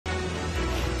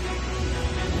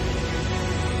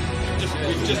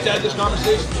We've just had this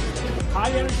conversation.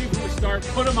 High energy from the start.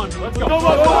 Put them under. Let's go. Go.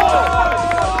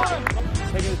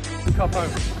 Taking the cup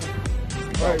home.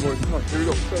 All right, boys. Come on. Here we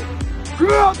go. Give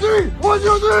it out, 3. 1,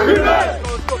 2, 3.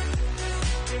 Let's go.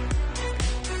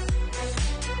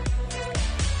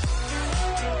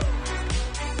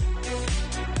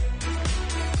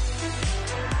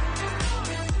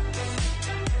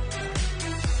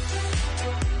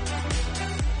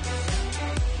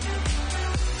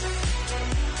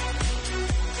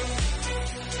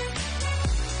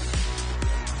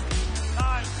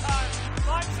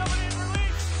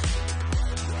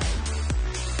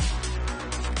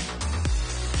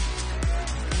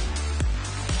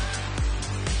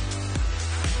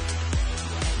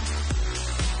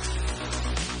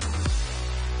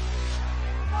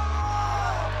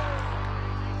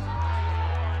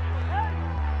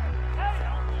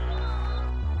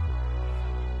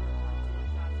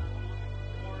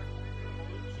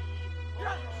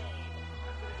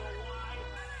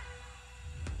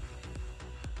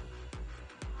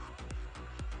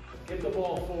 Get the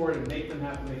ball forward and make them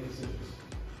have to make decisions.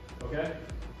 Okay?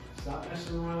 Stop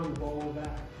messing around with the ball in the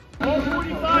back.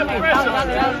 45,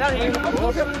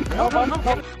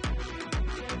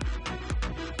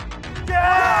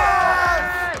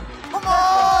 Yes! Come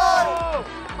on!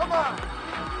 Come on!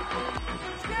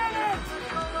 Let's get it!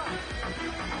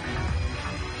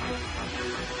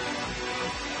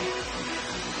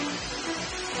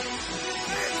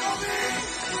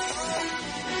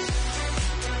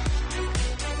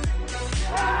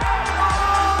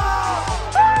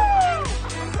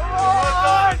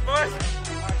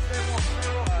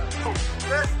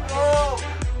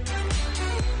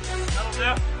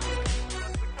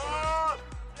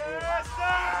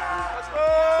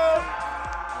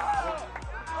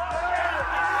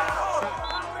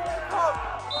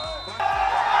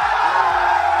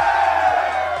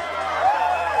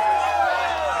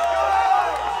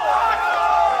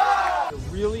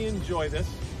 Really enjoy this,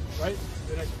 right?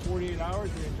 The next 48 hours,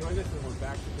 we enjoy this, and we're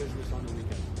back to business on the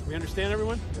weekend. We understand,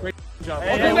 everyone? Great job.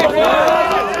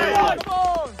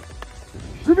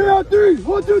 Give me out, 3.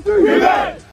 1, 2, 3.